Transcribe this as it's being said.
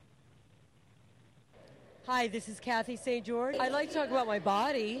Hi, this is Kathy St. George. I like to talk about my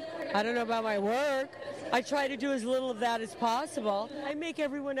body. I don't know about my work. I try to do as little of that as possible. I make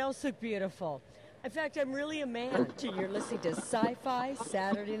everyone else look beautiful. In fact, I'm really a man. You're listening to Sci-Fi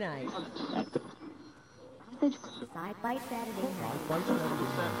Saturday Night. Sci-Fi Saturday Night. Sci-Fi Saturday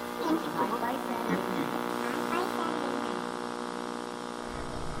Night.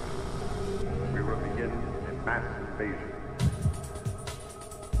 We will begin a mass invasion.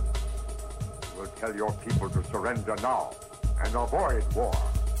 We'll tell your people to surrender now and avoid war.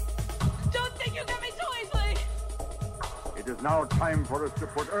 Don't think you get me so easily! It is now time for us to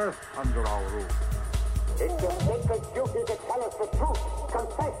put Earth under our rule. It's your sacred duty to tell us the truth.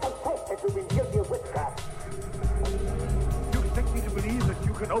 Confess that you've been guilty of witchcraft. You expect me to believe that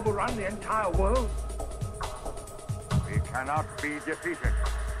you can overrun the entire world? We cannot be defeated.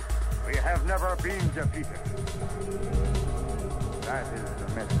 We have never been defeated. That is the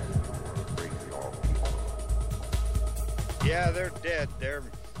message we'll bring your people. Yeah, they're dead. They're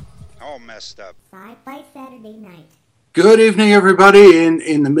all messed up. Sci-Fi Saturday Night. Good evening, everybody.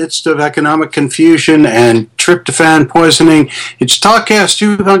 In the midst of economic confusion and tryptophan poisoning, it's TalkCast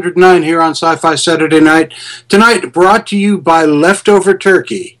 209 here on Sci-Fi Saturday Night. Tonight, brought to you by Leftover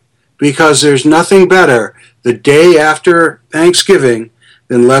Turkey, because there's nothing better the day after Thanksgiving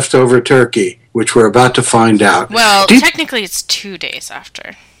than leftover turkey, which we're about to find out. Well, technically it's 2 days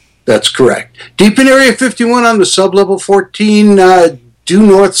after. That's correct. Deep in Area 51 on the Sub-Level 14 due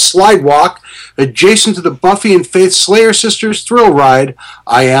north slidewalk, adjacent to the Buffy and Faith Slayer Sisters thrill ride,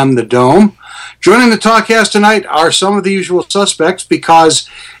 I Am the Dome. Joining the TalkCast tonight are some of the usual suspects, because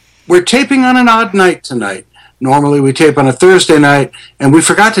we're taping on an odd night tonight. Normally we tape on a Thursday night, and we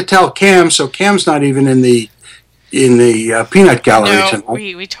forgot to tell Cam, so Cam's not even in the peanut gallery tonight.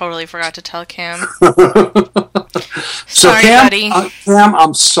 We totally forgot to tell Cam. So Sorry, Cam, buddy. Cam,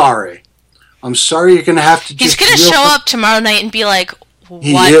 I'm sorry. I'm sorry you're going to have to He's going to show up tomorrow night and be like,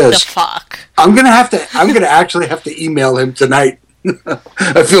 what the fuck? I'm going to actually have to email him tonight.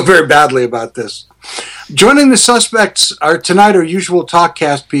 I feel very badly about this. Joining the suspects tonight are usual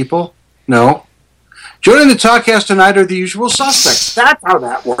TalkCast people. No. Joining the TalkCast tonight are the usual suspects. That's how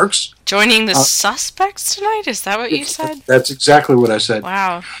that works. Joining the suspects tonight? Is that what you said? That's exactly what I said.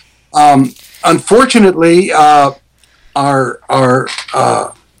 Wow. Unfortunately, what?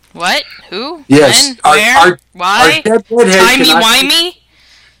 Who? Yes. When? Where? Why? Timey-wimey?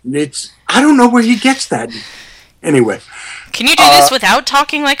 I don't know where he gets that. Anyway. Can you do this without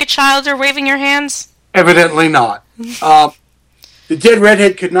talking like a child or waving your hands? Evidently not. The Dead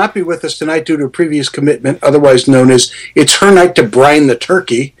Redhead could not be with us tonight due to a previous commitment, otherwise known as It's Her Night to Brine the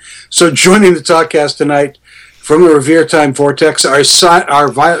Turkey. So joining the TalkCast tonight from the Revere Time Vortex, our silent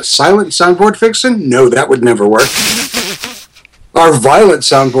soundboard vixen? No, that would never work. Our violent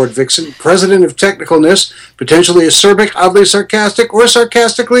soundboard vixen, president of technicalness, potentially acerbic, oddly sarcastic, or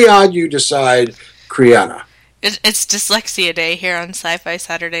sarcastically odd, you decide, Kriana. It's dyslexia day here on Sci-Fi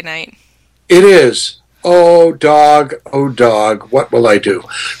Saturday Night. It is. Oh, dog, what will I do?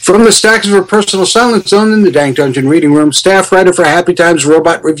 From the stacks of her personal silent zone in the Dank Dungeon reading room, staff writer for Happy Times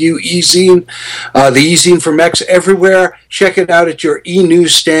Robot Review e-zine, the e-zine for mechs everywhere. Check it out at your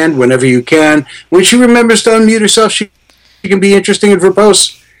e-newsstand whenever you can. When she remembers to unmute herself, she can be interesting and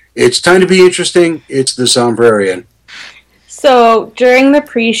verbose. It's time to be interesting. It's the Sombrarian. So, during the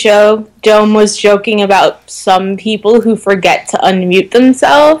pre-show, Dome was joking about some people who forget to unmute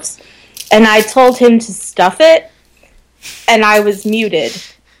themselves. And I told him to stuff it, and I was muted.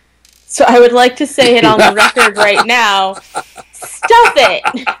 So I would like to say it on the record right now. Stuff it!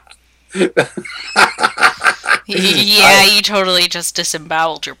 Yeah, you totally just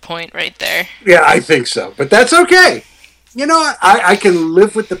disemboweled your point right there. Yeah, I think so. But that's okay. You know, I can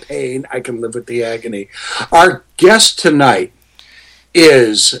live with the pain. I can live with the agony. Our guest tonight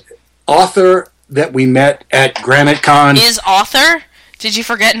is author that we met at GraniteCon. Is author? Did you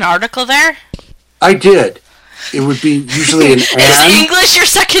forget an article there? I did. It would be usually an Is English your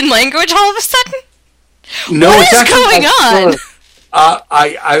second language all of a sudden? No, what is going on?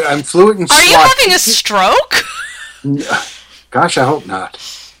 I'm fluent in Are you having a stroke? Gosh, I hope not.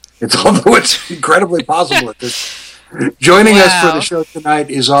 Although it's incredibly possible at this. Joining us for the show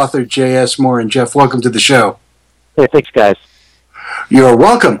tonight is author J.S. Moore. And Jeff, welcome to the show. Hey, thanks, guys. You're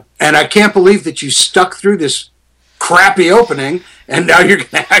welcome. And I can't believe that you stuck through this crappy opening, and now you're going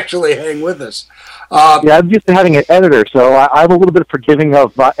to actually hang with us. Yeah, I'm used to having an editor, so I'm a little bit forgiving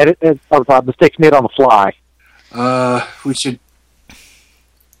of mistakes made on the fly. We should.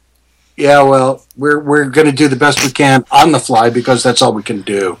 Yeah, well, we're going to do the best we can on the fly because that's all we can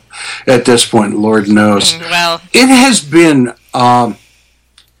do at this point. Lord knows. Well, it has been.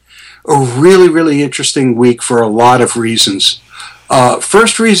 a really, really interesting week for a lot of reasons.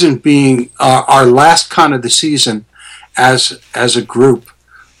 First reason being our last con of the season as a group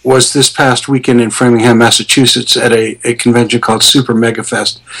was this past weekend in Framingham, Massachusetts at a convention called Super Mega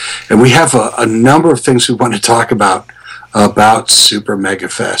Fest. And we have a number of things we want to talk about Super Mega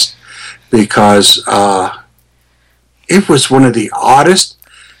Fest because it was one of the oddest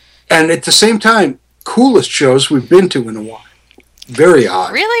and at the same time coolest shows we've been to in a while. Very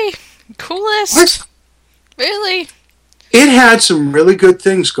odd. Really? Coolest? What? Really? It had some really good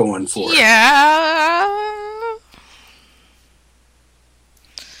things going for it. Yeah.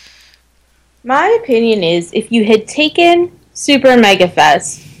 My opinion is if you had taken Super Mega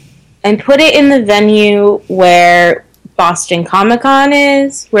Fest and put it in the venue where Boston Comic Con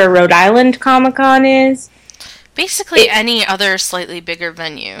is, where Rhode Island Comic Con is. Basically any other slightly bigger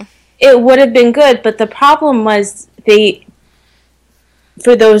venue. It would have been good, but the problem was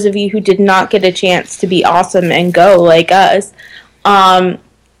for those of you who did not get a chance to be awesome and go like us,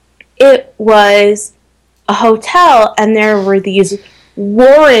 it was a hotel and there were these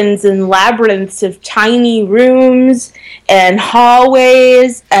warrens and labyrinths of tiny rooms and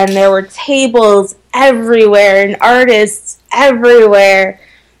hallways and there were tables everywhere and artists everywhere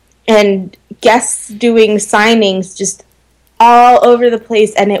and guests doing signings just all over the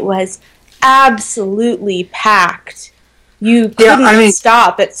place and it was absolutely packed. You couldn't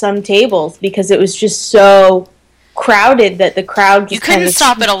stop at some tables because it was just so crowded that the crowd just You couldn't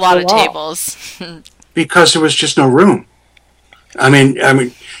stop at a lot of tables. Because there was just no room. I mean,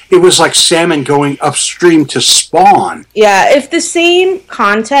 it was like salmon going upstream to spawn. Yeah, if the same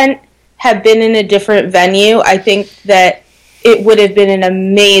content had been in a different venue, I think that it would have been an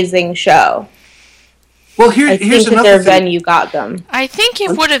amazing show. Well, here's that their venue got them. I think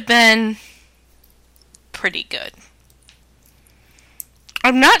it would have been pretty good.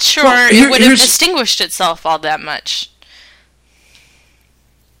 I'm not sure it would have distinguished itself all that much.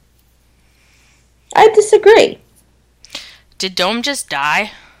 I disagree. Did Dome just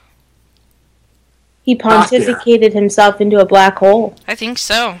die? He pontificated himself into a black hole. I think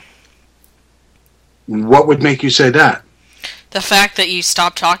so. What would make you say that? The fact that you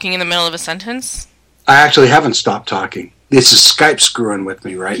stopped talking in the middle of a sentence? I actually haven't stopped talking. This is Skype screwing with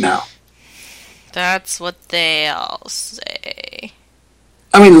me right now. That's what they all say.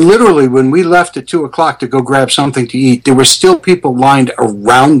 I mean, literally, when we left at 2 o'clock to go grab something to eat, there were still people lined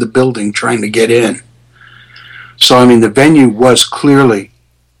around the building trying to get in. So, I mean, the venue was clearly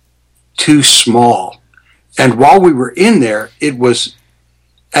too small. And while we were in there, it was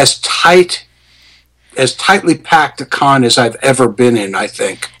as tightly packed a con as I've ever been in, I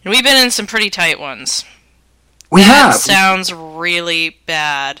think. And we've been in some pretty tight ones. We have. That sounds really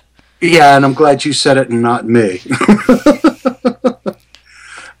bad. Yeah, and I'm glad you said it and not me.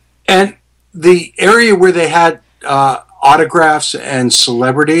 And the area where they had autographs and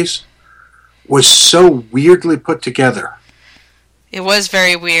celebrities was so weirdly put together. It was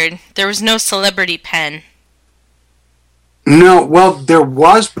very weird. There was no celebrity pen. No, well, there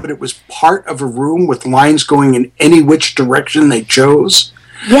was, but it was part of a room with lines going in any which direction they chose.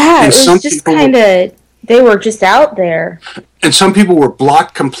 Yeah, and it was just kind of, they were just out there. And some people were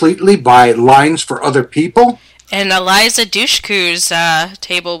blocked completely by lines for other people. And Eliza Dushku's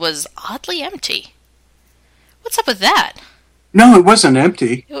table was oddly empty. What's up with that? No, it wasn't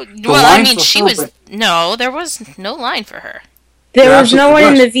empty. Well, I mean, she was... No, there was no line for her. There was no one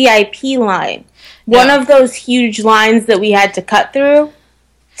in the VIP line. One of those huge lines that we had to cut through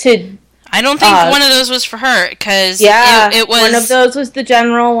to... I don't think one of those was for her, because it was... one of those was the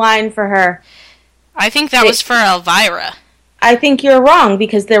general line for her. I think that was for Elvira. I think you're wrong,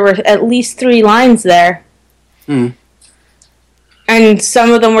 because there were at least 3 lines there. And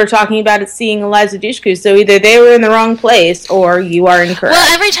some of them were talking about it seeing Eliza Dushku, so either they were in the wrong place, or you are incorrect.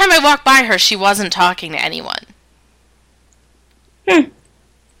 Well, every time I walked by her, she wasn't talking to anyone.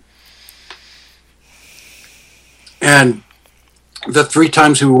 And the 3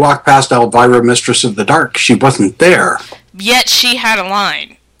 times we walked past Elvira, Mistress of the Dark, she wasn't there. Yet she had a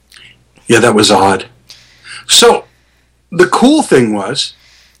line. Yeah, that was odd. So, the cool thing was,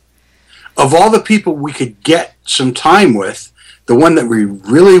 of all the people we could get some time with, the one that we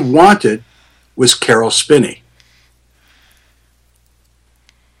really wanted was Carol Spinney.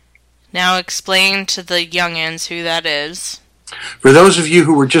 Now explain to the youngins who that is. For those of you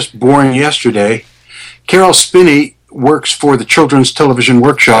who were just born yesterday, Carol Spinney works for the Children's Television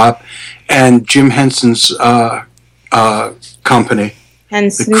Workshop and Jim Henson's company.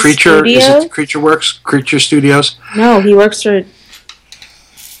 Henson the Creature Studios? Is it the Creature Works? Creature Studios? No, he works for...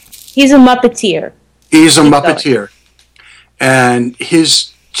 He's a Muppeteer. He's a Muppeteer. And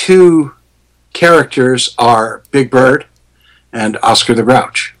his two characters are Big Bird and Oscar the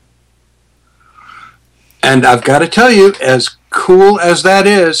Grouch. And I've got to tell you, as cool as that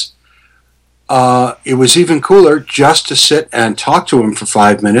is, it was even cooler just to sit and talk to him for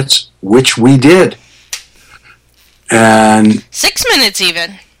 5 minutes, which we did. And 6 minutes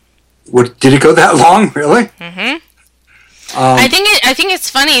even. What, did it go that long, really? Mm-hmm. I think it's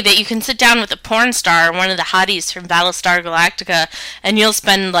funny that you can sit down with a porn star, one of the hotties from Battlestar Galactica, and you'll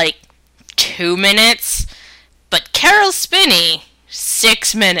spend like 2 minutes, but Carol Spinney,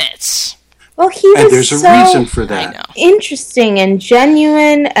 6 minutes. Well, he was there's a reason for that. Interesting and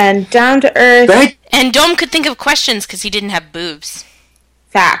genuine and down to earth. And Dome could think of questions because he didn't have boobs.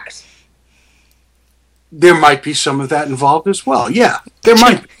 Fact. There might be some of that involved as well. Yeah, there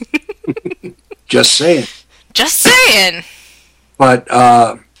might be. Just saying. Just saying. But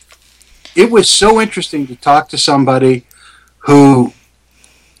it was so interesting to talk to somebody who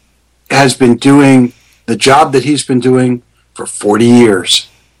has been doing the job that he's been doing for 40 years.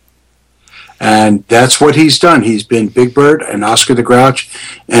 And that's what he's done. He's been Big Bird and Oscar the Grouch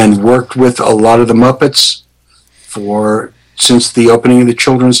and worked with a lot of the Muppets since the opening of the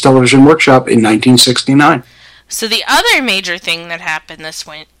Children's Television Workshop in 1969. So the other major thing that happened this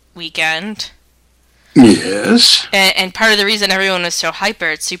weekend... Yes. And part of the reason everyone was so hyper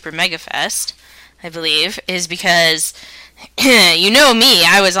at Super Mega Fest, I believe, is because, you know me,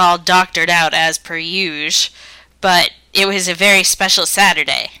 I was all doctored out as per usual, but it was a very special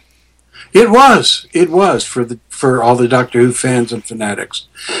Saturday. It was for all the Doctor Who fans and fanatics.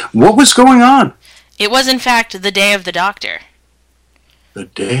 What was going on? It was, in fact, the Day of the Doctor. The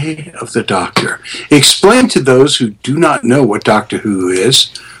Day of the Doctor. Explain to those who do not know what Doctor Who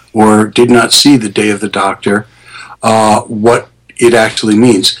is, or did not see the Day of the Doctor, what it actually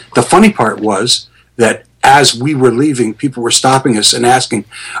means. The funny part was that as we were leaving, people were stopping us and asking,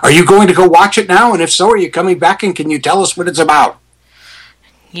 "Are you going to go watch it now? And if so, are you coming back and can you tell us what it's about?"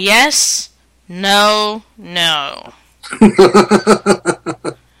 Yes, no.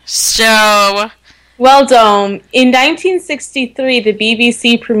 So... Well, Dome, in 1963, the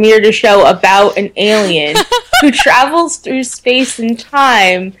BBC premiered a show about an alien who travels through space and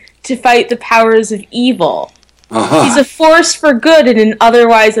time to fight the powers of evil. Uh-huh. He's a force for good in an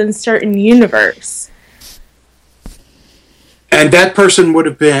otherwise uncertain universe. And that person would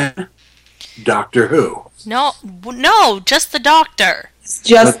have been Doctor Who. No, just the Doctor. It's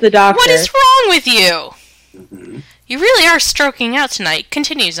just the Doctor. What is wrong with you? Mm-hmm. You really are stroking out tonight.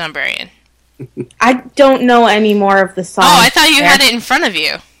 Continue, Zombarian. I don't know any more of the song. Oh, I thought you had it in front of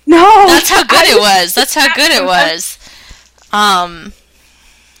you. No! That's how good it was. That's how good it was.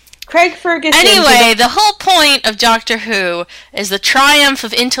 Craig Ferguson. Anyway, the whole point of Doctor Who is the triumph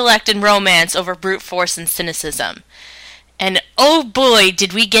of intellect and romance over brute force and cynicism. And oh boy,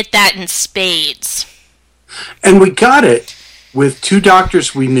 did we get that in spades. And we got it with two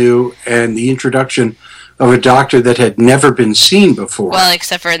doctors we knew and the introduction of a doctor that had never been seen before. Well,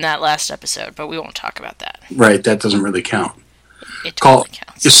 except for in that last episode, but we won't talk about that. Right, that doesn't really count. It totally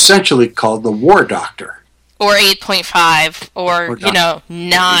counts. Essentially called the War Doctor. Or 8.5, or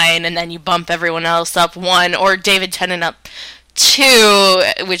 9, and then you bump everyone else up 1, or David Tennant up 2,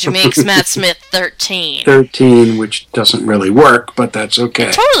 which makes Matt Smith 13. 13, which doesn't really work, but that's okay.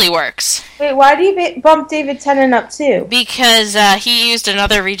 It totally works. Wait, why do you bump David Tennant up 2? Because he used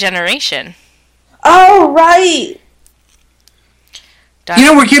another regeneration. Oh, right.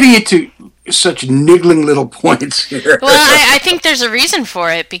 We're getting into such niggling little points here. Well, I think there's a reason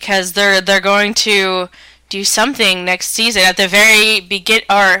for it, because they're going to do something next season at the very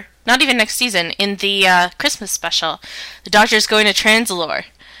or not even next season, in the Christmas special. The Doctor's going to Transalore,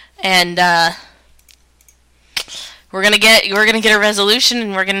 and we're gonna get a resolution,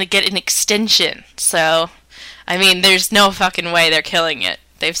 and we're gonna get an extension. So, I mean, there's no fucking way they're killing it.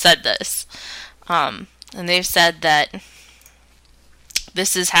 They've said this. And they've said that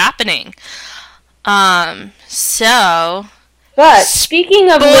this is happening. So... But,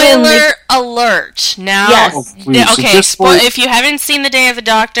 speaking of... Spoiler alert. Now... Yes. Okay, if you haven't seen The Day of the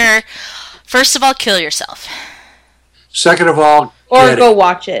Doctor, first of all, kill yourself. Second of all... Or go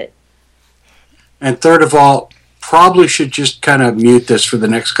watch it. And third of all, probably should just kind of mute this for the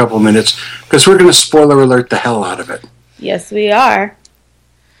next couple of minutes, because we're going to spoiler alert the hell out of it. Yes, we are.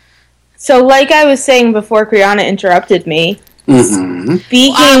 So, like I was saying before Kriana interrupted me, speaking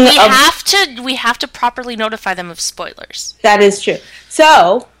we have to properly notify them of spoilers. That is true.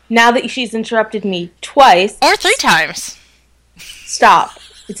 So, now that she's interrupted me twice... Or 3 times. Stop.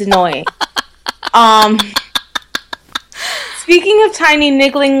 It's annoying. Speaking of tiny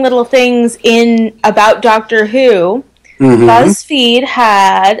niggling little things about Doctor Who, Mm-hmm. BuzzFeed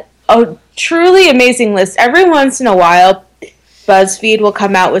had a truly amazing list. Every once in a while, BuzzFeed will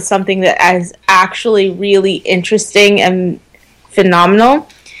come out with something that is actually really interesting and phenomenal.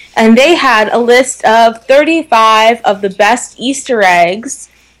 And they had a list of 35 of the best Easter eggs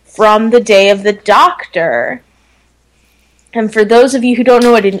from the Day of the Doctor. And for those of you who don't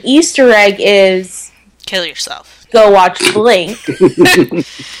know what an Easter egg is, kill yourself. Go watch Blink.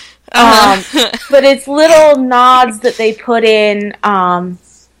 But it's little nods that they put in.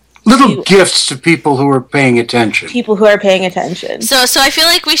 Little gifts to people who are paying attention. People who are paying attention. So I feel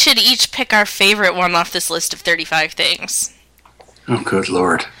like we should each pick our favorite one off this list of 35 things. Oh, good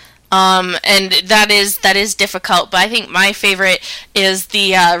Lord. And that is difficult, but I think my favorite is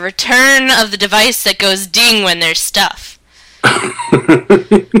the return of the device that goes ding when there's stuff.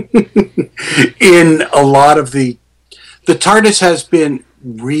 In a lot of the TARDIS has been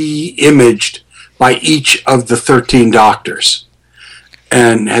re-imaged by each of the 13 Doctors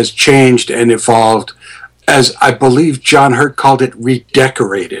and has changed and evolved, as I believe John Hurt called it,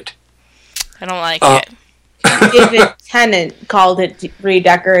 redecorated. I don't like it. David Tennant called it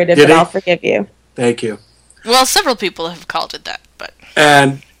redecorated, but I'll forgive you. Thank you. Well, several people have called it that, but...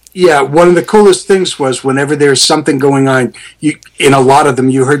 And, yeah, one of the coolest things was whenever there's something going on, in a lot of them,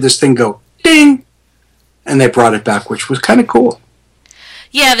 you heard this thing go, ding! And they brought it back, which was kind of cool.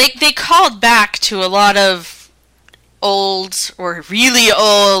 Yeah, they called back to a lot of old or really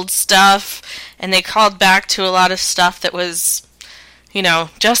old stuff, and they called back to a lot of stuff that was,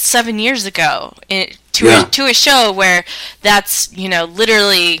 just 7 years ago to a show where that's,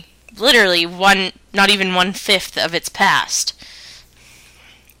 literally not even 1/5 of its past.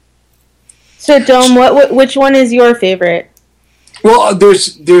 So, Dome, which one is your favorite? Well,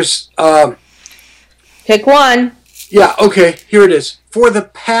 there's pick one. Yeah, okay, here it is. For the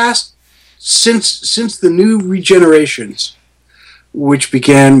past, since the new regenerations, which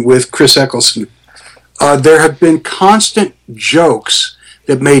began with Chris Eccleston, there have been constant jokes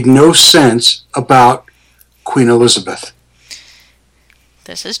that made no sense about Queen Elizabeth.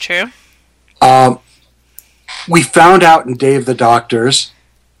 This is true. We found out in Day of the Doctors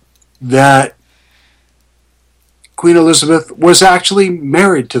that Queen Elizabeth was actually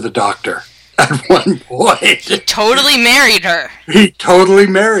married to the Doctor at one point. He totally married her. He totally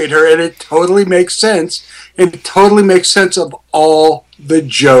married her, and it totally makes sense. It totally makes sense of all the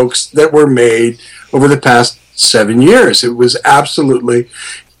jokes that were made over the past 7 years. It was absolutely...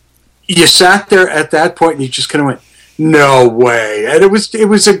 You sat there at that point and you just kind of went, no way. And it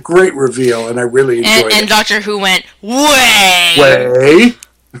was a great reveal, and I really enjoyed it. And Doctor Who went, way! Way?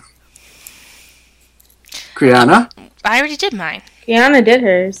 Kriana? I already did mine. Kriana did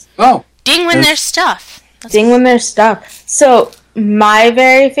hers. Oh. Ding when there's stuff. Ding when there's stuff. So, my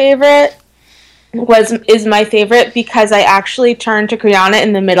very favorite is my favorite because I actually turned to Kriana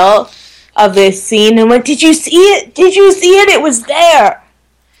in the middle of this scene and went, did you see it? Did you see it? It was there.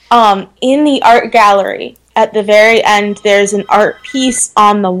 In the art gallery, at the very end, there's an art piece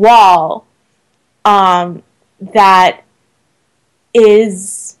on the wall that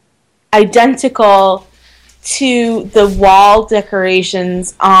is identical to the wall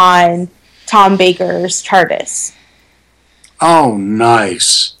decorations on Tom Baker's TARDIS. Oh,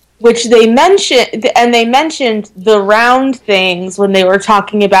 nice. Which they mentioned, and they mentioned the round things when they were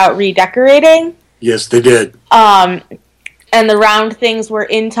talking about redecorating. Yes, they did. And the round things were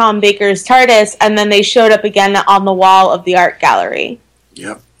in Tom Baker's TARDIS, and then they showed up again on the wall of the art gallery.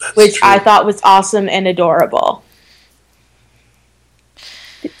 Yep, that's which true. I thought was awesome and adorable.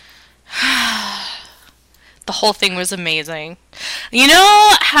 The whole thing was amazing. You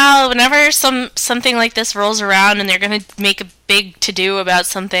know how whenever something like this rolls around and they're going to make a big to-do about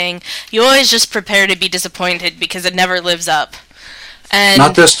something, you always just prepare to be disappointed because it never lives up. And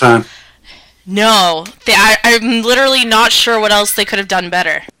not this time. No. I'm literally not sure what else they could have done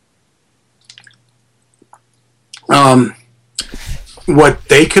better. What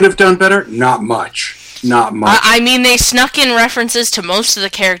they could have done better? Not much. Not much. I mean, they snuck in references to most of the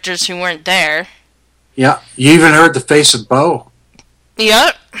characters who weren't there. Yeah, you even heard the face of Bo.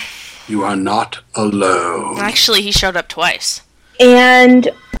 Yep. You are not alone. Actually, he showed up twice. And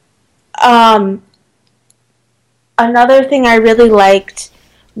another thing I really liked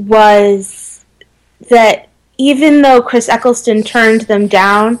was that even though Chris Eccleston turned them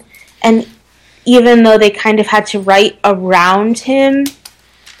down, and even though they kind of had to write around him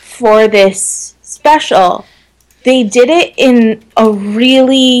for this special, they did it in a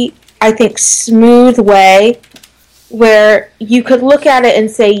really, I think, smooth way where you could look at it and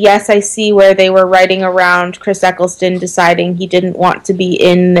say, yes, I see where they were writing around Chris Eccleston deciding he didn't want to be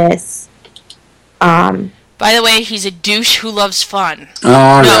in this By the way, he's a douche who loves fun.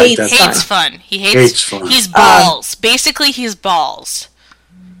 Oh, no, right, he hates fun. He hates fun. He's balls. Basically, he's balls.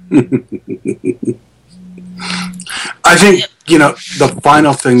 I think, the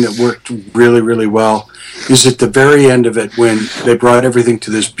final thing that worked really, really well is at the very end of it when they brought everything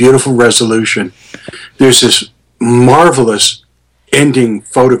to this beautiful resolution. There's this marvelous ending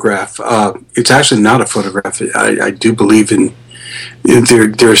photograph. It's actually not a photograph. I do believe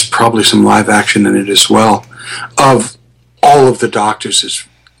there's probably some live action in it as well, of all of the doctors, this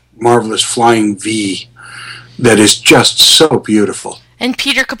marvelous flying V that is just so beautiful. And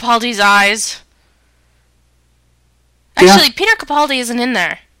Peter Capaldi's eyes. Actually, yeah. Peter Capaldi isn't in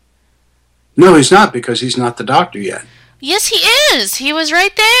there. No, he's not, because he's not the Doctor yet. Yes, he is. He was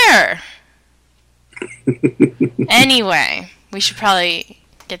right there. Anyway, we should probably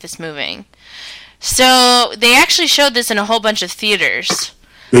get this moving. So, they actually showed this in a whole bunch of theaters.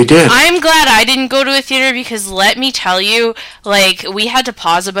 They did. I'm glad I didn't go to a theater, because let me tell you, we had to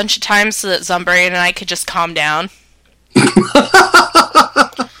pause a bunch of times so that Zumbarian and I could just calm down.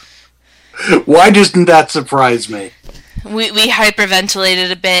 Why doesn't that surprise me? We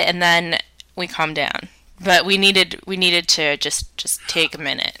hyperventilated a bit and then we calmed down. But we needed to just take a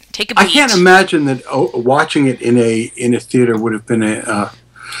minute, take a beat. I can't imagine that watching it in a theater would have been a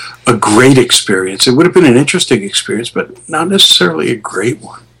great experience. It would have been an interesting experience, but not necessarily a great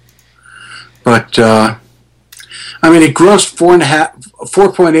one. But it grossed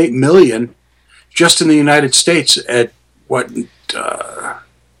 $4.8 million just in the United States at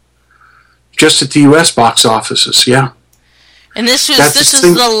just at the U.S. box offices. Yeah. And this was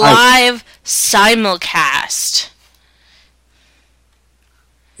the live simulcast.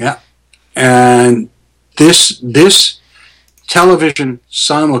 Yeah. And this television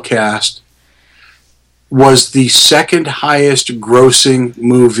simulcast was the second highest grossing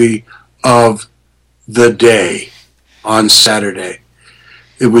movie of the day on Saturday.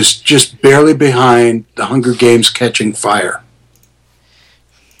 It was just barely behind The Hunger Games: Catching Fire.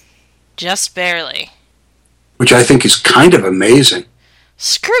 Just barely. Which I think is kind of amazing.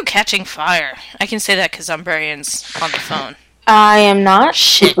 Screw Catching Fire. I can say that because Umbrian's on the phone. I am not.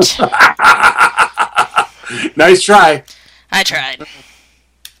 Shit. Nice try. I tried.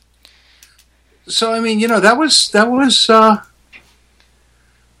 So, that was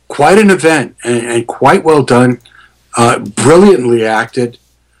quite an event and quite well done. Brilliantly acted.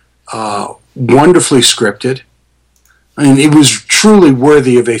 Wonderfully scripted. It was truly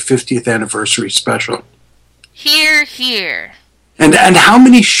worthy of a 50th anniversary special. Hear, hear. And how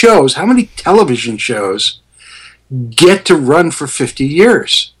many television shows get to run for 50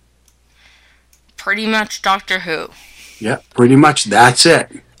 years? Pretty much Doctor Who. Yeah, pretty much. That's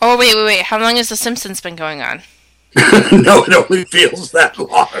it. Oh, wait. How long has The Simpsons been going on? No, it only feels that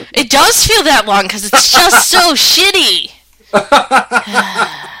long. It does feel that long because it's just so shitty.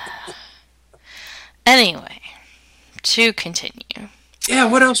 Anyway, to continue. Yeah,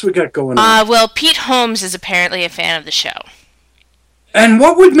 what else we got going on? Well, Pete Holmes is apparently a fan of the show. And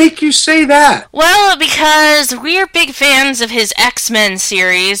what would make you say that? Well, because we're big fans of his X-Men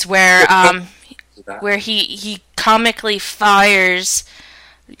series, where he comically fires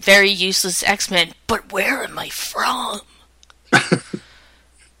very useless X-Men. But where am I from?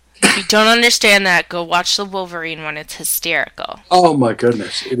 If you don't understand that, go watch the Wolverine one. It's hysterical. Oh my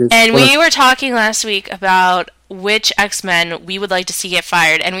goodness. It is. And we were talking last week about which X-Men we would like to see get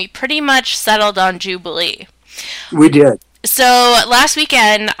fired, and we pretty much settled on Jubilee. We did. So last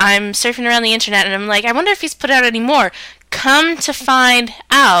weekend, I'm surfing around the internet, and I'm like, I wonder if he's put out any more. Come to find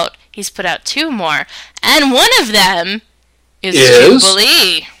out, he's put out 2 more, and one of them is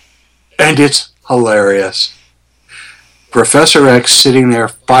Jubilee. And it's hilarious. Professor X sitting there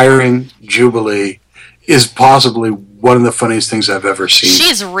firing Jubilee is possibly one of the funniest things I've ever seen.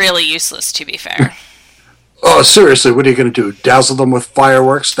 She's really useless, to be fair. Oh, seriously, what are you going to do? Dazzle them with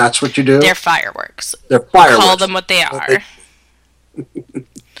fireworks? That's what you do? They're fireworks. They're fireworks. Call them what they are.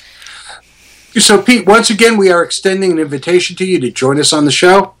 So, Pete, once again, we are extending an invitation to you to join us on the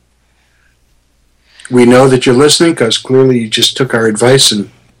show. We know that you're listening because clearly you just took our advice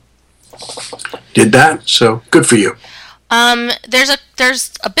and did that. So, good for you. There's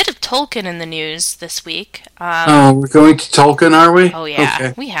a bit of Tolkien in the news this week. We're going to Tolkien, are we? Oh yeah,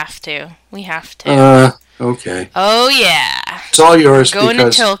 okay. We have to. Okay. Oh yeah. It's all yours. We're going to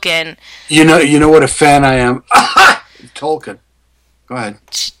Tolkien. You know what a fan I am. Tolkien. Go ahead.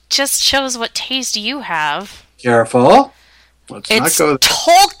 Just shows what taste you have. Careful. Let's it's not go.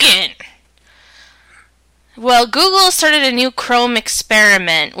 Tolkien. Well, Google started a new Chrome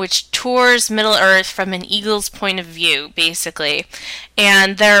experiment which tours Middle-earth from an eagle's point of view, basically.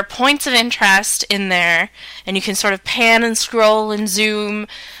 And there are points of interest in there, and you can sort of pan and scroll and zoom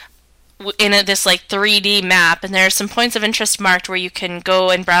in this like 3D map, and there are some points of interest marked where you can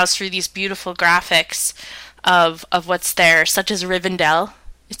go and browse through these beautiful graphics of what's there, such as Rivendell.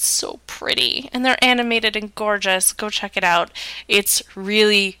 It's so pretty, and they're animated and gorgeous. Go check it out. It's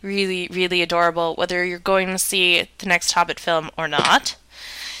really, really, really adorable, whether you're going to see the next Hobbit film or not.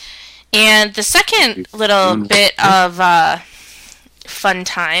 And the second little bit of fun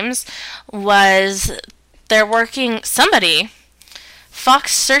times was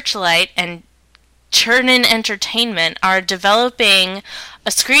Fox Searchlight and Chernin Entertainment are developing a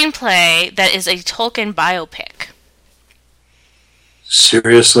screenplay that is a Tolkien biopic.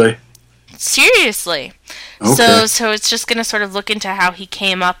 Seriously? Seriously. Okay. So it's just going to sort of look into how he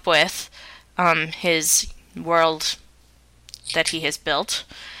came up with his world that he has built.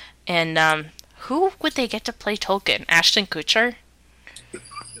 And who would they get to play Tolkien? Ashton Kutcher?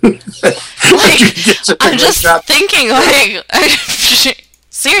 I'm just thinking,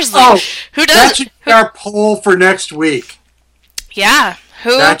 seriously, who does? That should be our poll for next week. Yeah,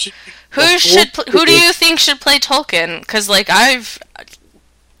 who do you think should play Tolkien? Because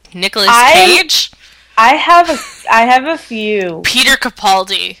Nicolas Cage. I have a few. Peter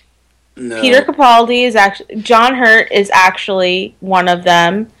Capaldi. No. Peter Capaldi is actually John Hurt is actually one of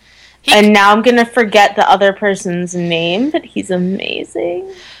them. And now I'm gonna forget the other person's name, but he's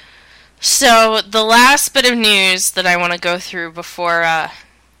amazing. So the last bit of news that I want to go through before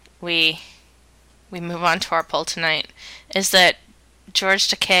we move on to our poll tonight is that George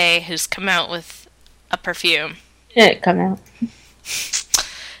Takei has come out with a perfume. It come out.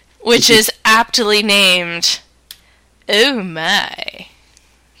 Which is aptly named Oh My.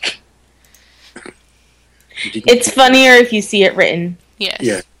 It's funnier if you see it written. Yes.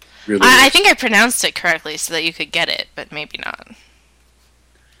 Yeah. Really I think I pronounced it correctly so that you could get it, but maybe not.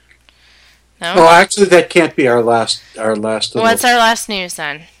 No? Well, actually, that can't be our last. What's our last news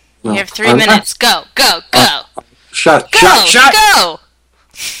then? No. You have 3 minutes. Go. Shut. Go!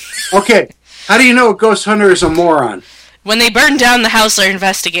 Okay. How do you know a ghost hunter is a moron? When they burn down the house they're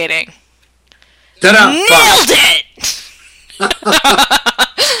investigating. Ta-da! Nailed it!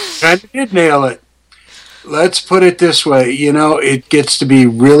 Kind of did nail it. Let's put it this way. It gets to be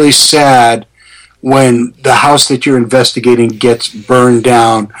really sad when the house that you're investigating gets burned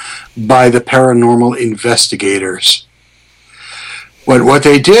down by the paranormal investigators. What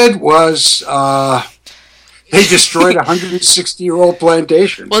they did was they destroyed a 160-year-old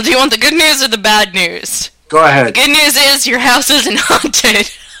plantation. Well, do you want the good news or the bad news? Go ahead. The good news is your house isn't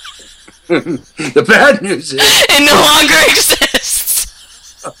haunted. The bad news is it no longer exists.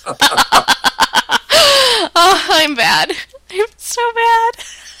 Oh, I'm bad. I'm so bad.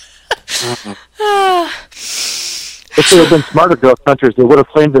 If they had been smarter ghost hunters, they would have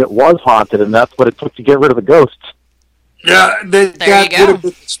claimed that it was haunted, and that's what it took to get rid of the ghosts. Yeah, that would have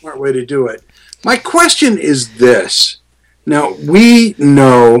been the smart way to do it. My question is this. Now, we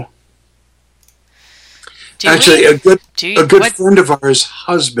know... a good friend of ours'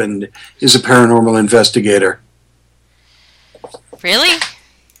 husband is a paranormal investigator. Really?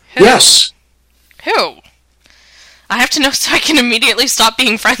 Who? Yes. Who? I have to know so I can immediately stop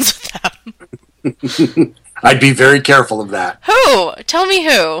being friends with them. I'd be very careful of that. Who? Tell me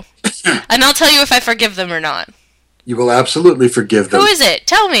who. And I'll tell you if I forgive them or not. You will absolutely forgive them. Who is it?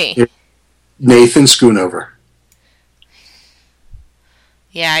 Tell me. Nathan Schoonover.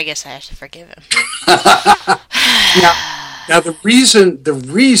 Yeah, I guess I have to forgive him. Now the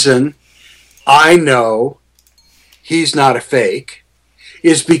reason I know he's not a fake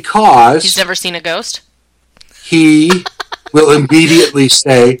is because he's never seen a ghost. He will immediately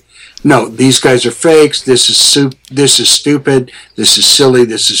say, "No, these guys are fakes. This is stupid. This is silly.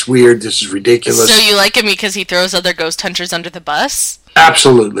 This is weird. This is ridiculous." So you like him because he throws other ghost hunters under the bus?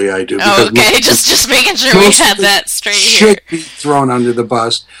 Absolutely, I do. Oh, okay, just making sure we had that straight here. Should be thrown under the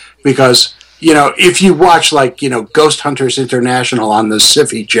bus because if you watch Ghost Hunters International on the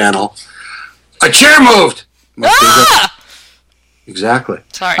Syfy channel, a chair moved. Ah! Exactly.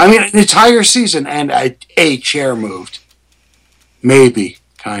 Sorry. I mean, an entire season and a chair moved. Maybe,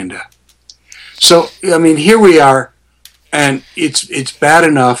 kinda. So, I mean, here we are, and it's bad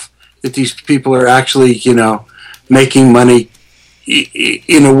enough that these people are actually, making money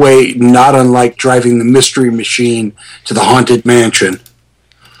in a way not unlike driving the Mystery Machine to the Haunted Mansion.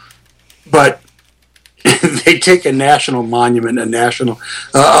 But they take a national monument,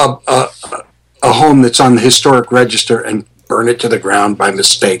 a home that's on the historic register, and burn it to the ground by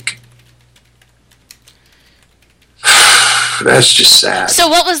mistake. That's just sad. So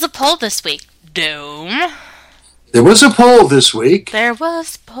what was the poll this week, Dome? There was a poll this week. There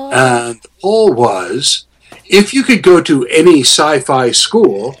was a poll. And the poll was, if you could go to any sci-fi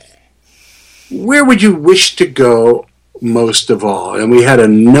school, where would you wish to go most of all? And we had a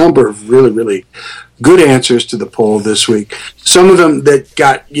number of really, really good answers to the poll this week. Some of them that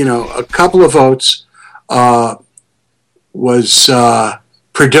got, a couple of votes was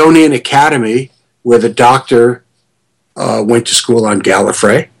Pridonian Academy, where the doctor went to school on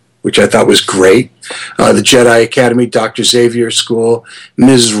Gallifrey, which I thought was great. The Jedi Academy, Dr. Xavier School,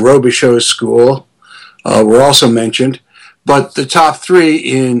 Ms. Robichaux's school were also mentioned. But the top three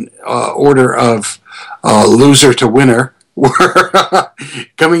in order of loser to winner were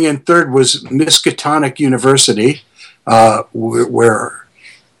coming in third was Miskatonic University, where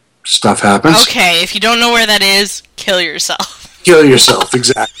stuff happens. Okay, if you don't know where that is, kill yourself. Kill yourself,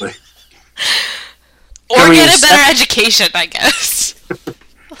 exactly. Or get a better education, I guess.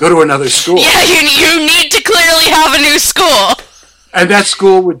 Go to another school. Yeah, you need to clearly have a new school. And that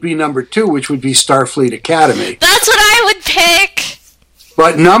school would be number 2, which would be Starfleet Academy. That's what I would pick.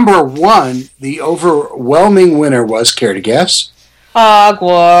 But number 1, the overwhelming winner was, care to guess?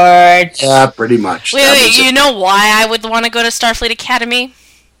 Hogwarts. Yeah, pretty much. Wait, you know why I would want to go to Starfleet Academy?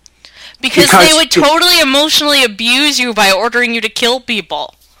 Because they would totally emotionally abuse you by ordering you to kill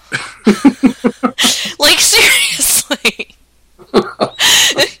people. Like, seriously.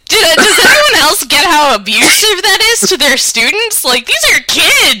 Does anyone else get how abusive that is to their students? Like, these are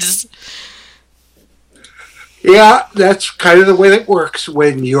kids! Yeah, that's kind of the way it works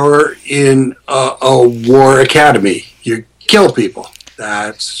when you're in a war academy. You kill people.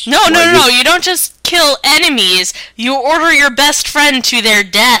 That's No, you don't just kill enemies. You order your best friend to their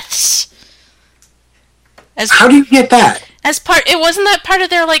deaths. How do you get that? It wasn't that part of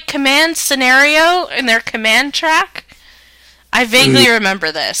their, command scenario in their command track? I vaguely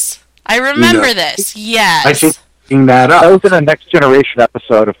remember this. I remember this, yes. I think that up. That was in a Next Generation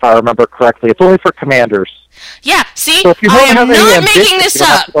episode, if I remember correctly. It's only for commanders. Yeah, see? So if you I am have not making this you don't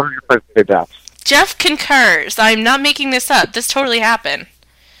have up. to order your person to their deaths. Jeff concurs. I'm not making this up. This totally happened.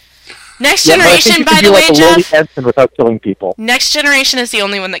 Next Generation, by the way, Jeff. Ensign without killing people. Next Generation is the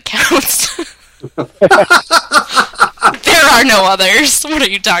only one that counts. There are no others. What are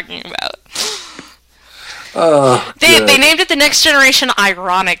you talking about? They named it the Next Generation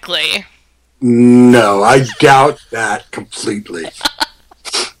ironically. No, I doubt that completely.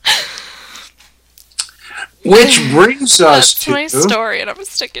 Which brings us to... That's my story, and I'm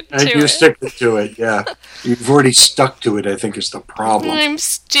sticking to it. You're sticking to it, yeah. You've already stuck to it, I think, is the problem. I'm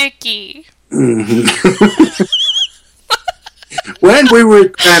sticky. Mm-hmm. When we were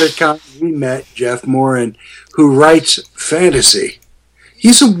at PlanetCon, we met Jeff Morin, who writes fantasy.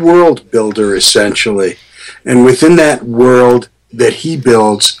 He's a world builder, essentially. And within that world that he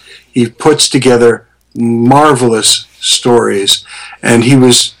builds, he puts together marvelous stories. And he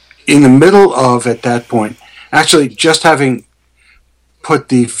was in the middle of, at that point, actually just having put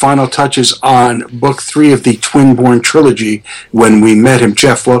the final touches on book 3 of the Twinborn trilogy when we met him.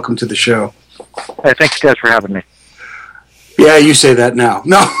 Jeff, welcome to the show. Hey, thanks, guys, for having me. Yeah, you say that now.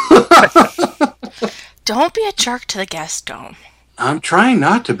 No. Don't be a jerk to the guest, Dome. I'm trying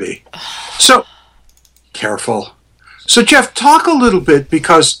not to be. So, careful. So, Jeff, talk a little bit,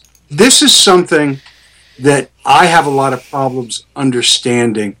 because this is something that I have a lot of problems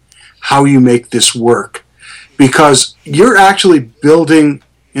understanding how you make this work. Because you're actually building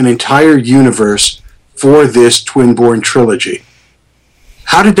an entire universe for this Twinborn trilogy.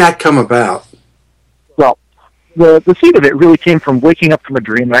 How did that come about? Well, the seed of it really came from waking up from a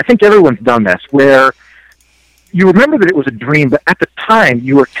dream, and I think everyone's done this, where you remember that it was a dream, but at the time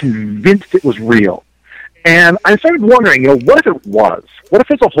you were convinced it was real. And I started wondering, what if it was? What if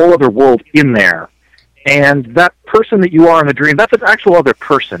there's a whole other world in there? And that person that you are in the dream, that's an actual other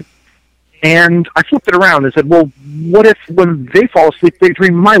person. And I flipped it around and said, well, what if when they fall asleep, they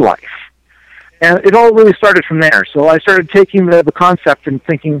dream my life? And it all really started from there. So I started taking the concept and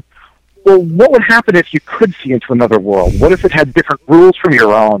thinking, well, what would happen if you could see into another world? What if it had different rules from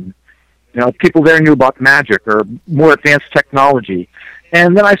your own? People there knew about magic or more advanced technology.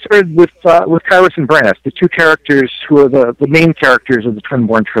 And then I started with Kairos and Brannis, the two characters who are the main characters of the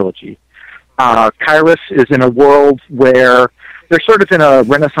Twinborn trilogy. Kairos is in a world where they're sort of in a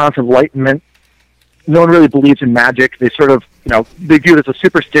Renaissance Enlightenment. No one really believes in magic. They sort of, they view it as a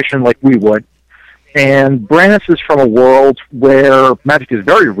superstition like we would. And Brannis is from a world where magic is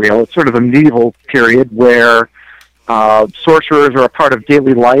very real. It's sort of a medieval period where sorcerers are a part of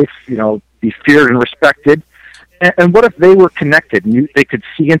daily life, be feared and respected. And what if they were connected and they could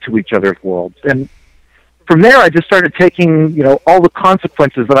see into each other's worlds? And from there, I just started taking, all the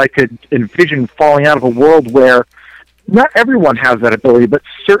consequences that I could envision falling out of a world where not everyone has that ability, but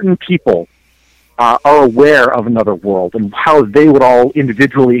certain people are aware of another world and how they would all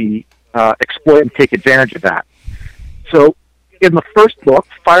individually exploit and take advantage of that. So in the first book,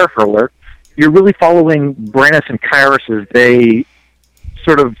 Fire Hurler, you're really following Brannus and Kairos as they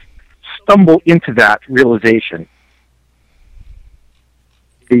sort of stumble into that realization.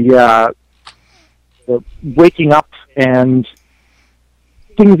 The waking up and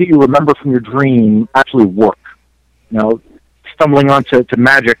things that you remember from your dream actually work. Stumbling onto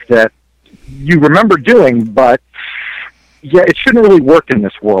magic that you remember doing, but it shouldn't really work in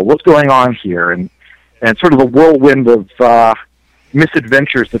this world. What's going on here? And sort of a whirlwind of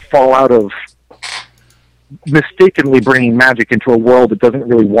misadventures that fall out of mistakenly bringing magic into a world that doesn't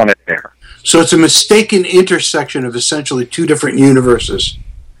really want it there. So it's a mistaken intersection of essentially two different universes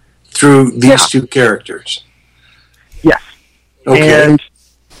through these two characters. Yes. Okay. And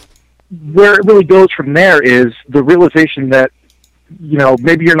where it really goes from there is the realization that,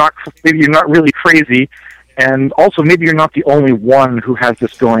 maybe you're not really crazy, and also maybe you're not the only one who has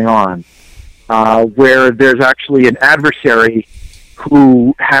this going on. Where there's actually an adversary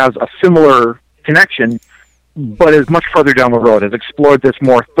who has a similar connection, but is much further down the road, has explored this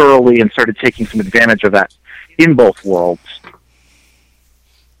more thoroughly and started taking some advantage of that in both worlds.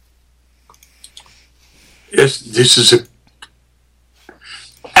 This is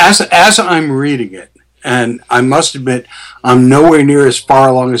as I'm reading it, and I must admit I'm nowhere near as far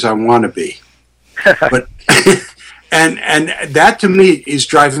along as I want to be, but and that to me is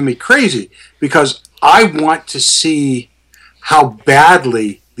driving me crazy because I want to see how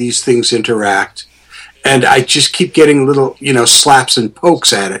badly these things interact, and I just keep getting little slaps and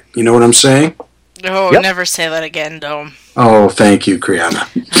pokes at it. You know what I'm saying? Oh, yep. Never say that again, Dome. Oh, thank you, Kriana.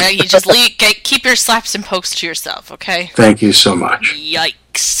 You just keep your slaps and pokes to yourself, okay? Thank you so much.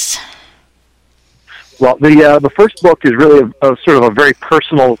 Yikes. Well, the first book is really a sort of a very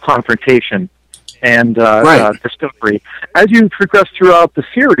personal confrontation and discovery. As you progress throughout the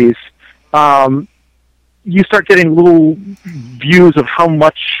series, you start getting little views of how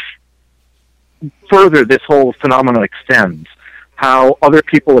much further this whole phenomenon extends, how other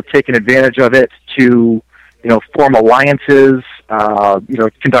people have taken advantage of it to form alliances,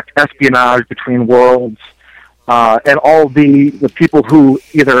 conduct espionage between worlds, and all the people who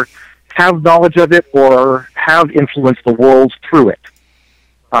either have knowledge of it or have influenced the worlds through it.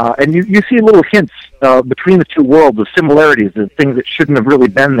 And you see little hints between the two worlds of similarities, of things that shouldn't have really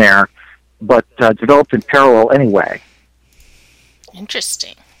been there, but developed in parallel anyway.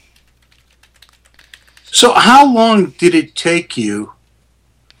 Interesting. So how long did it take you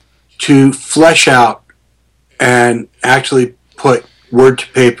to flesh out and actually put word to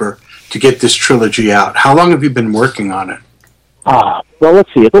paper to get this trilogy out? How long have you been working on it? Well,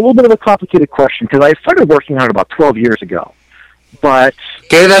 let's see. It's a little bit of a complicated question because I started working on it about 12 years ago. But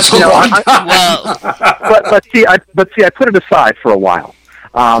okay, that's a long time. But see, I put it aside for a while.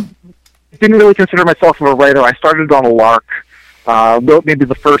 Didn't really consider myself a writer. I started on a lark. Wrote maybe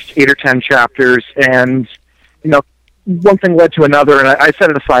the first 8 or 10 chapters, and one thing led to another, and I set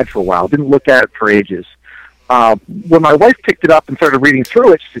it aside for a while. Didn't look at it for ages. When my wife picked it up and started reading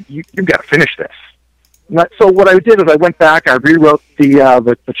through it, she said, "You've got to finish this." So what I did is I went back, I rewrote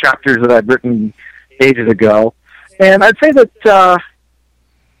the chapters that I'd written ages ago, and I'd say that the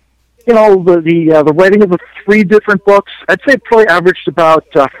writing of the 3 different books, I'd say it probably averaged about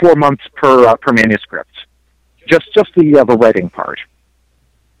 4 months per manuscript. Just the writing part.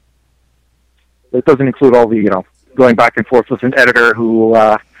 It doesn't include all the going back and forth with an editor who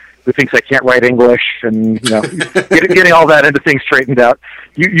thinks I can't write English and getting all that into things straightened out.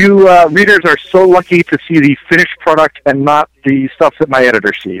 You readers are so lucky to see the finished product and not the stuff that my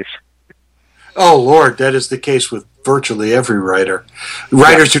editor sees. Oh Lord, that is the case with virtually every writer.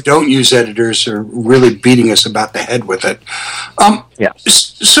 Writers who don't use editors are really beating us about the head with it.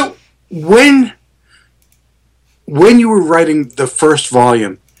 So when you were writing the first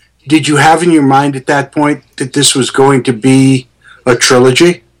volume, did you have in your mind at that point that this was going to be a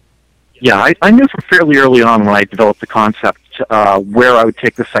trilogy? Yeah, I knew from fairly early on when I developed the concept where I would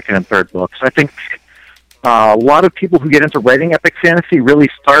take the second and third books. I think a lot of people who get into writing epic fantasy really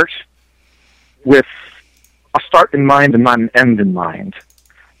start with a start in mind and not an end in mind.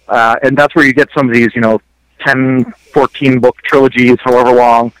 And that's where you get some of these, 10, 14-book trilogies, however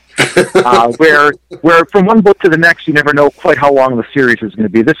long, where from one book to the next, you never know quite how long the series is going to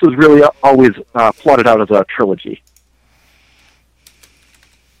be. This was really always plotted out as a trilogy.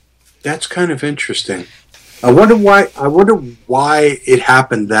 That's kind of interesting. I wonder why it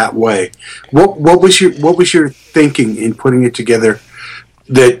happened that way. What was your thinking in putting it together?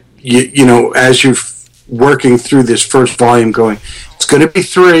 That you know, as you're working through this first volume, going, it's going to be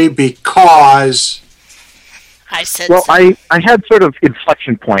 3 because I said. Well, so. I had sort of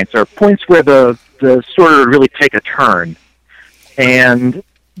inflection points, or points where the story would really take a turn, and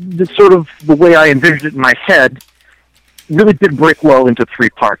the way I envisioned it in my head really did break well into 3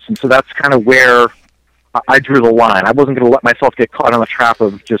 parts, and so that's kind of where I drew the line. I wasn't going to let myself get caught on the trap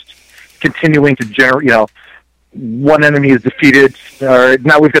of just continuing to generate, you know, one enemy is defeated, or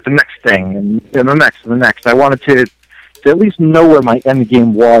now we've got the next thing, and the next, and the next. I wanted to at least know where my end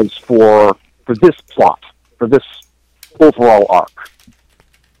game was for this plot, for this overall arc.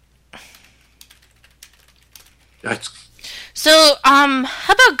 So, how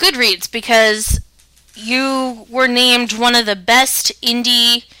about Goodreads? Because you were named one of the best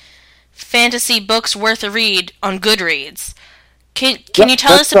indie fantasy books worth a read on Goodreads. Can you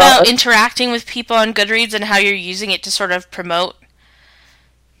tell us about interacting with people on Goodreads and how you're using it to sort of promote?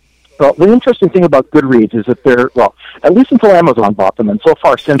 Well, the interesting thing about Goodreads is that at least until Amazon bought them, and so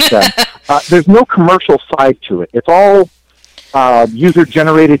far since then, there's no commercial side to it. It's all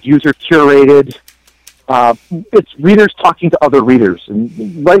user-generated, user-curated. It's readers talking to other readers,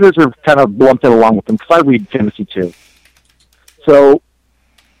 and writers are kind of lumped in along with them, because I read fantasy too. So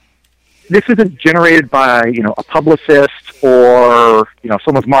this isn't generated by, you know, a publicist or, you know,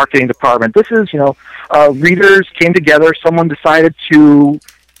 someone's marketing department. This is, you know, readers came together, someone decided to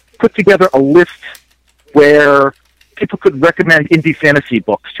put together a list where people could recommend indie fantasy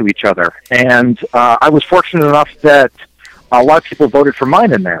books to each other. And I was fortunate enough that a lot of people voted for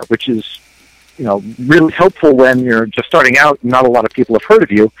mine in there, which is, you know, really helpful when you're just starting out and not a lot of people have heard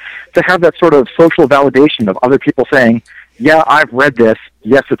of you, to have that sort of social validation of other people saying, yeah, I've read this,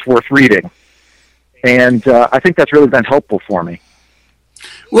 yes, it's worth reading. And I think that's really been helpful for me.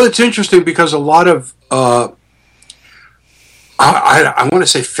 Well, it's interesting because a lot of, I want to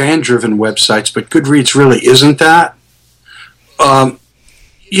say fan-driven websites, but Goodreads really isn't that.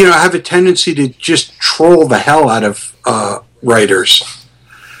 You know, I have a tendency to just troll the hell out of writers.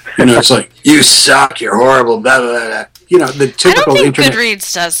 You know, it's like, you suck, you're horrible, blah, blah, blah. You know, the typical I don't think internet.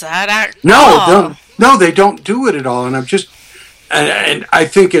 Goodreads does that. No, they don't do it at all. And I'm just, and I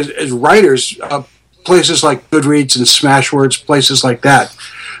think as writers, places like Goodreads and Smashwords, places like that,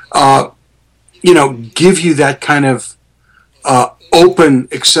 you know, give you that kind of open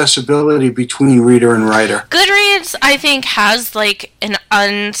accessibility between reader and writer. Goodreads, I think, has like an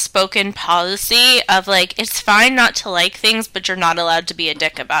unspoken policy of like, it's fine not to like things, but you're not allowed to be a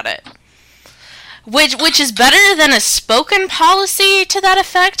dick about it. Which is better than a spoken policy to that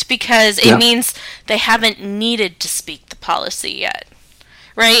effect, because it means they haven't needed to speak the policy yet.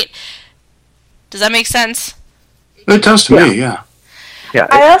 Right? Does that make sense? It does to me, yeah. Yeah.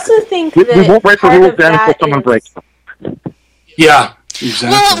 I also think that we won't write the rules down until someone breaks them. Yeah,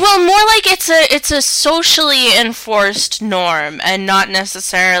 exactly. Well, more like it's a socially enforced norm, and not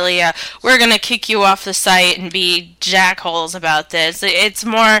necessarily we're gonna kick you off the site and be jackholes about this. It's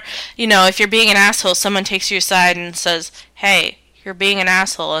more, you know, if you're being an asshole, someone takes you aside and says, "Hey, you're being an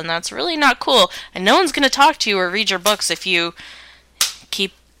asshole, and that's really not cool." And no one's gonna talk to you or read your books if you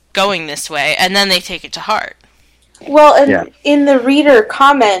keep going this way, and then they take it to heart. Well, and in the reader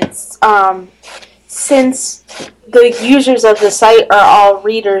comments, since the users of the site are all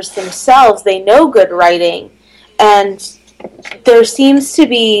readers themselves, they know good writing, and there seems to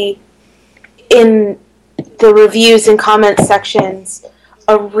be, in the reviews and comment sections,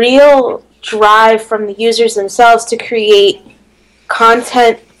 a real drive from the users themselves to create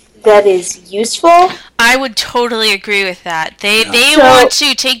content that is useful. I would totally agree with that. They want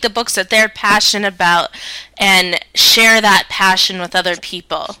to take the books that they're passionate about and share that passion with other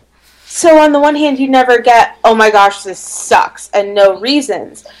people. So on the one hand, you never get, oh my gosh, this sucks, and no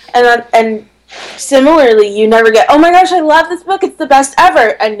reasons. And similarly, you never get, oh my gosh, I love this book, it's the best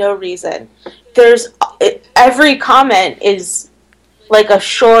ever, and no reason. Every comment is like a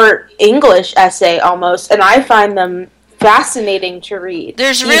short English essay almost, and I find them fascinating to read,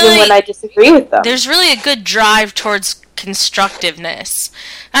 even when I disagree with them. There's really a good drive towards constructiveness.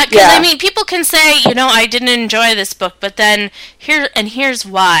 Because, I mean, people can say, you know, I didn't enjoy this book, but then here's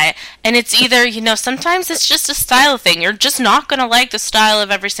why. And it's either, you know, sometimes it's just a style thing. You're just not going to like the style of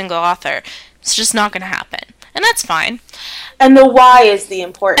every single author. It's just not going to happen. And that's fine. And the why is the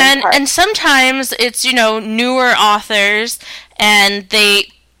important part. And sometimes it's, you know, newer authors, and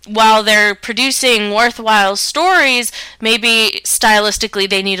while they're producing worthwhile stories, maybe stylistically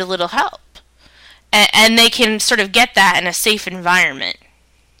they need a little help. And they can sort of get that in a safe environment.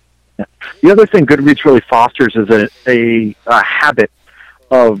 The other thing Goodreads really fosters is a habit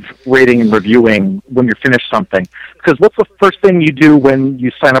of rating and reviewing when you're finished something. Because what's the first thing you do when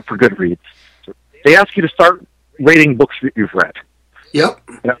you sign up for Goodreads? They ask you to start rating books that you've read. Yep.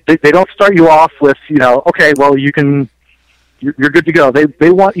 They don't start you off with, okay, well, you're good to go.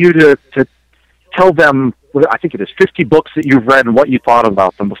 They want you to tell them, I think it is 50 books that you've read and what you thought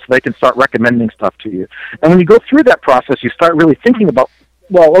about them, so they can start recommending stuff to you. And when you go through that process, you start really thinking about,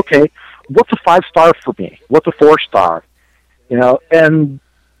 well, okay, what's a 5-star for me? What's a 4-star? And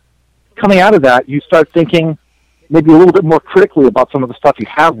coming out of that, you start thinking maybe a little bit more critically about some of the stuff you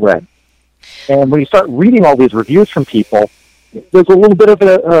have read. And when you start reading all these reviews from people, there's a little bit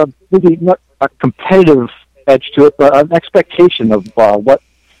of maybe not a competitive edge to it, but an expectation of what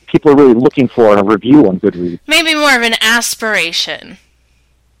people are really looking for in a review on Goodreads. Maybe more of an aspiration.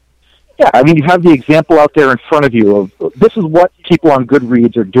 Yeah, I mean, you have the example out there in front of you of this is what people on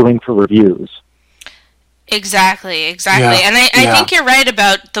Goodreads are doing for reviews. Exactly. Yeah. And I think you're right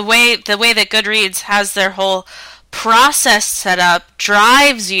about the way that Goodreads has their whole process set up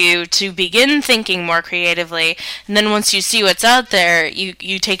drives you to begin thinking more creatively, and then once you see what's out there,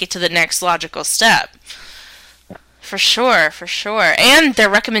 you take it to the next logical step. For sure. And their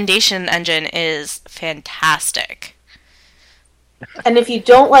recommendation engine is fantastic. And if you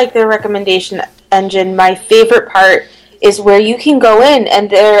don't like their recommendation engine, my favorite part is where you can go in and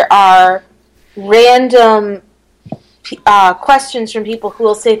there are random questions from people who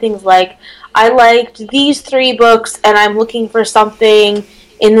will say things like, I liked these 3 books and I'm looking for something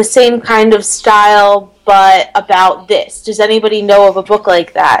in the same kind of style but about this. Does anybody know of a book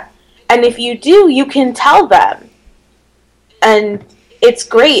like that? And if you do, you can tell them. And it's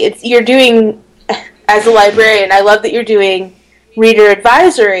great. You're doing, as a librarian, I love that you're doing reader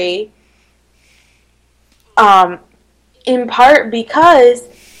advisory, in part because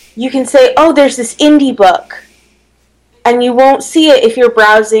you can say, oh, there's this indie book. And you won't see it if you're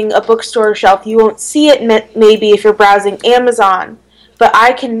browsing a bookstore shelf. You won't see it maybe if you're browsing Amazon. But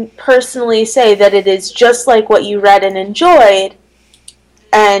I can personally say that it is just like what you read and enjoyed,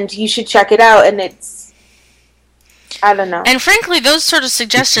 and you should check it out. And it's, I don't know. And frankly, those sort of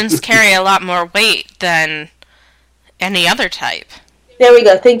suggestions carry a lot more weight than any other type. There we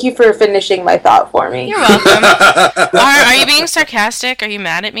go. Thank you for finishing my thought for me. You're welcome. Are you being sarcastic? Are you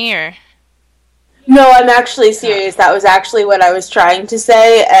mad at me, or...? No, I'm actually serious. That was actually what I was trying to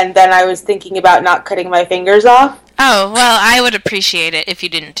say, and then I was thinking about not cutting my fingers off. Oh, well, I would appreciate it if you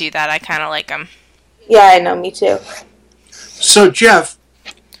didn't do that. I kind of like them. Yeah, I know, me too. So, Jeff,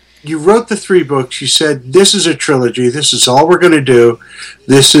 you wrote the 3 books. You said, this is a trilogy. This is all we're going to do.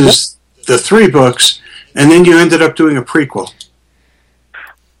 This is the 3 books. And then you ended up doing a prequel.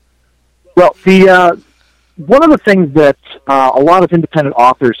 Well, one of the things that a lot of independent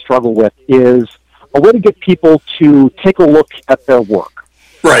authors struggle with is a way to get people to take a look at their work.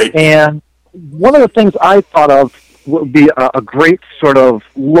 Right. And one of the things I thought of would be a great sort of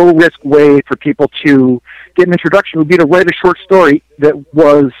low-risk way for people to get an introduction would be to write a short story that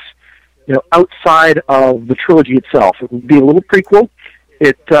was, outside of the trilogy itself. It would be a little prequel.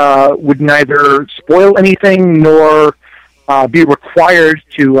 It would neither spoil anything nor be required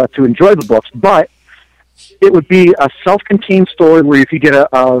to enjoy the books, but it would be a self-contained story where you could get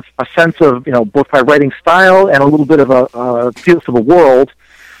a sense of, both my writing style and a little bit of a feel for the world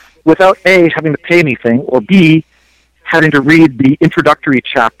without A, having to pay anything, or B, having to read the introductory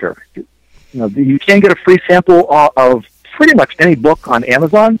chapter. You can get a free sample of pretty much any book on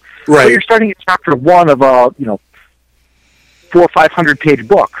Amazon, right. But you're starting at chapter 1 of a, 400 or 500 page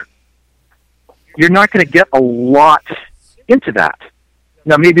book. You're not going to get a lot into that.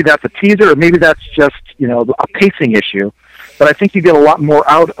 Now, maybe that's a teaser, or maybe that's just, a pacing issue. But I think you get a lot more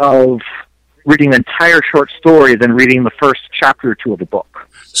out of reading an entire short story than reading the first chapter or 2 of a book.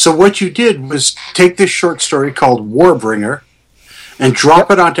 So what you did was take this short story called Warbringer and drop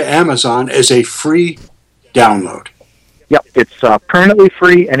it onto Amazon as a free download. Yep, it's permanently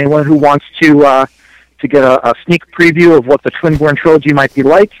free. Anyone who wants to get a sneak preview of what the Twinborn trilogy might be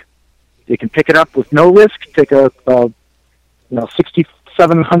like, they can pick it up with no risk, take a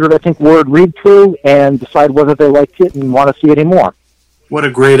 6,700, I think, word read through and decide whether they like it and want to see any more. What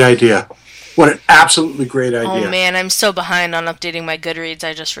a great idea. What an absolutely great idea. Oh, man, I'm so behind on updating my Goodreads,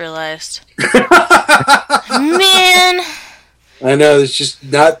 I just realized. Man! I know, it's just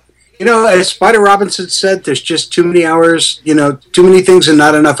not... as Spider Robinson said, there's just too many hours, too many things and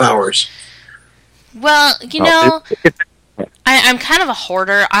not enough hours. Well, I'm kind of a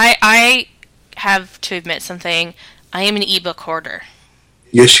hoarder. I have to admit something. I am an ebook hoarder.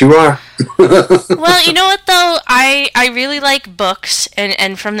 Yes, you are. Well, you know what though? I really like books,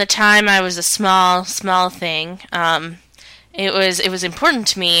 and from the time I was a small thing, it was important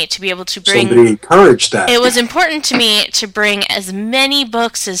to me to be able to bring. Somebody encouraged that. It was important to me to bring as many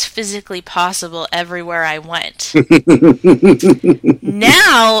books as physically possible everywhere I went.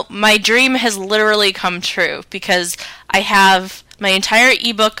 Now my dream has literally come true because I have my entire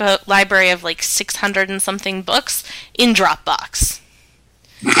ebook library of like 600 and something books in Dropbox.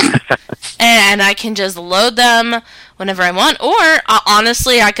 And I can just load them whenever I want, or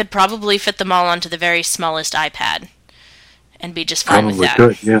honestly, I could probably fit them all onto the very smallest iPad and be just fine with that.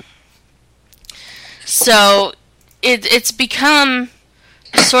 Probably could, yeah. So it's become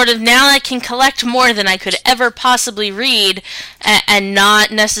sort of, now I can collect more than I could ever possibly read and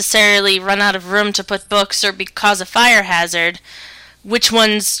not necessarily run out of room to put books or cause a fire hazard. Which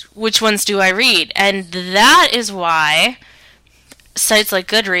ones do I read? And that is why sites like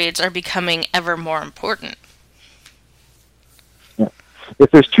Goodreads are becoming ever more important. Yeah. If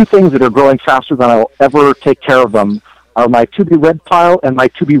there's two things that are growing faster than I'll ever take care of them, are my to-be-read pile and my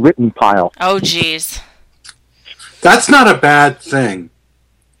to-be-written pile. Oh, geez. That's not a bad thing.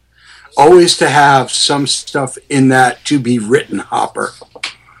 Always to have some stuff in that to-be-written hopper.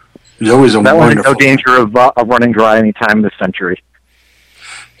 There's always a that wonderful... That one's no danger of running dry any time in this century.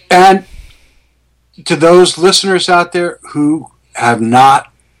 And to those listeners out there who have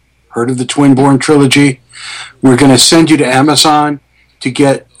not heard of the Twinborn trilogy, we're going to send you to Amazon to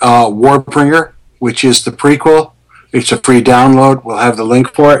get Warbringer, which is the prequel. It's a free download. We'll have the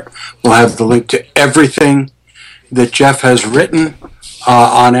link for it. We'll have the link to everything that Jeff has written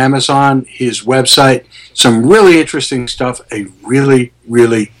on Amazon, his website. Some really interesting stuff, a really,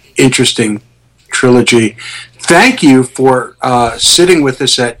 really interesting trilogy. Thank you for sitting with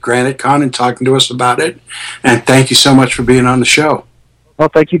us at GraniteCon and talking to us about it. And thank you so much for being on the show. Well,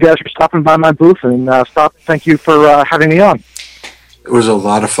 thank you guys for stopping by my booth, and thank you for having me on. It was a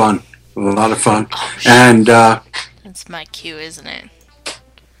lot of fun. Oh, and that's my cue, isn't it?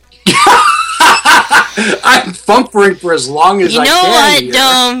 I'm thumpering for as long as I can. You know what,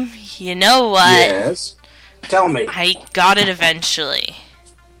 Dome? You know what? Yes. Tell me. I got it eventually.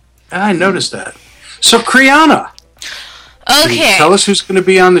 I noticed that. So, Kriana. Okay. Can you tell us who's going to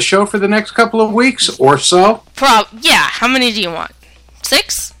be on the show for the next couple of weeks or so? Yeah. How many do you want?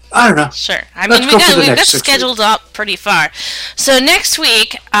 6? I don't know. Sure. I mean, we've got scheduled up pretty far. So next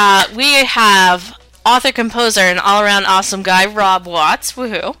week, we have author-composer and all-around awesome guy, Rob Watts.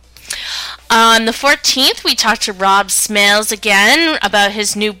 Woohoo. On the 14th, we talked to Rob Smales again about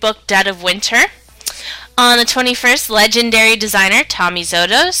his new book, Dead of Winter. On the 21st, legendary designer Tommy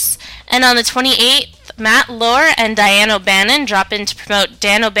Zodos. And on the 28th, Matt Lohr and Diane O'Bannon drop in to promote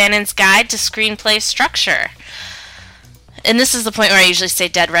Dan O'Bannon's Guide to Screenplay Structure. And this is the point where I usually say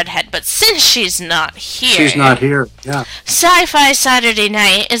Dead Redhead, but since she's not here... She's not here, yeah. Sci-Fi Saturday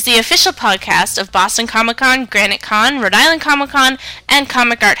Night is the official podcast of Boston Comic-Con, GraniteCon, Rhode Island Comic-Con, and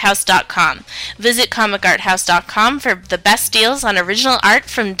ComicArthouse.com. Visit ComicArthouse.com for the best deals on original art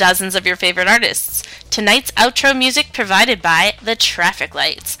from dozens of your favorite artists. Tonight's outro music provided by The Traffic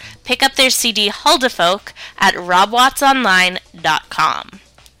Lights. Pick up their CD Huldafolk at robwattsonline.com.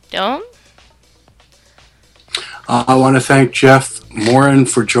 Dome? I want to thank Jeff Morin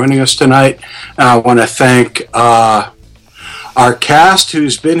for joining us tonight. I want to thank our cast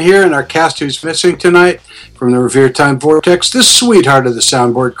who's been here and our cast who's missing tonight from the Revere Time Vortex, this sweetheart of the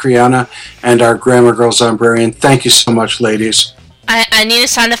soundboard, Kriana, and our Grammar Girl Zombrarian. Thank you so much, ladies. I need a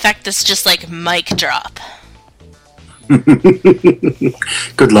sound effect that's just like mic drop.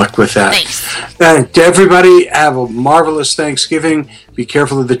 Good luck with that. Thanks. And to everybody, have a marvelous Thanksgiving. Be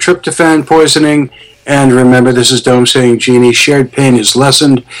careful of the tryptophan poisoning. And remember, this is Dome saying, Genie, shared pain is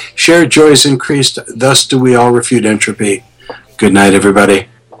lessened, shared joy is increased, thus do we all refute entropy. Good night, everybody.